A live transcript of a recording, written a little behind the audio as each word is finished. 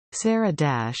Sarah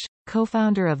Dash,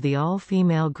 co-founder of the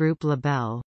all-female group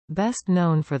Labelle, best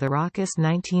known for the raucous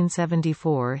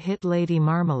 1974 hit Lady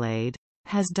Marmalade,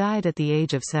 has died at the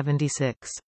age of 76.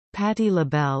 Patti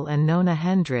LaBelle and Nona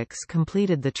Hendryx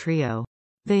completed the trio.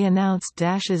 They announced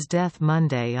Dash's death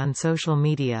Monday on social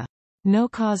media. No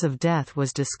cause of death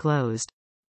was disclosed.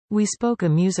 "We spoke a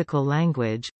musical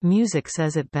language, music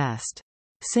says it best.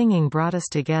 Singing brought us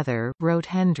together," wrote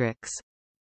Hendryx.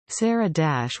 Sarah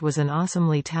Dash was an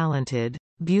awesomely talented,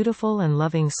 beautiful and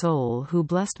loving soul who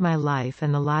blessed my life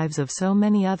and the lives of so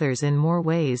many others in more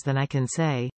ways than I can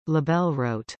say, LaBelle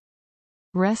wrote.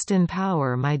 "Rest in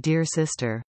power, my dear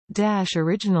sister." Dash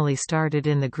originally started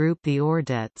in the group The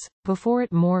Ordettes, before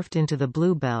it morphed into the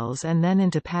Bluebells and then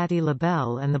into Patti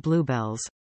LaBelle and the Bluebells.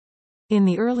 In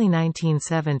the early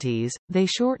 1970s, they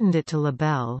shortened it to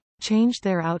LaBelle, changed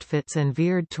their outfits and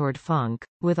veered toward funk,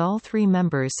 with all three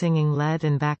members singing lead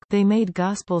and back. They made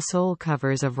gospel soul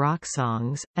covers of rock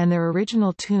songs, and their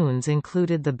original tunes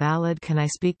included the ballad Can I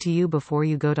Speak to You Before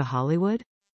You Go to Hollywood?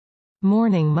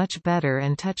 Morning Much Better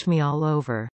and Touch Me All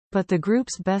Over. But the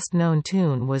group's best-known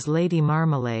tune was Lady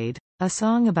Marmalade, a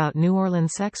song about New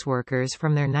Orleans sex workers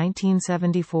from their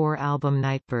 1974 album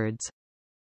Nightbirds.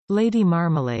 Lady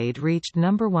Marmalade reached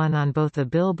number 1 on both the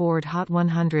Billboard Hot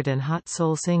 100 and Hot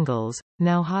Soul Singles,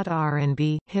 now Hot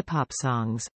R&B, hip-hop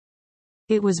songs.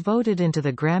 It was voted into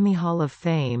the Grammy Hall of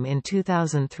Fame in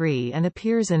 2003 and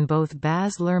appears in both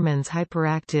Baz Luhrmann's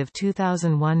hyperactive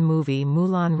 2001 movie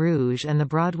Moulin Rouge and the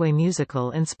Broadway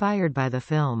musical inspired by the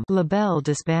film. LaBelle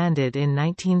disbanded in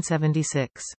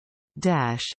 1976.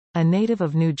 Dash, a native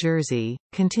of New Jersey,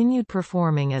 continued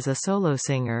performing as a solo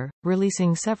singer,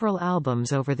 releasing several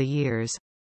albums over the years.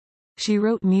 She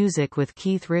wrote music with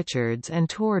Keith Richards and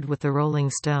toured with the Rolling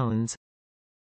Stones.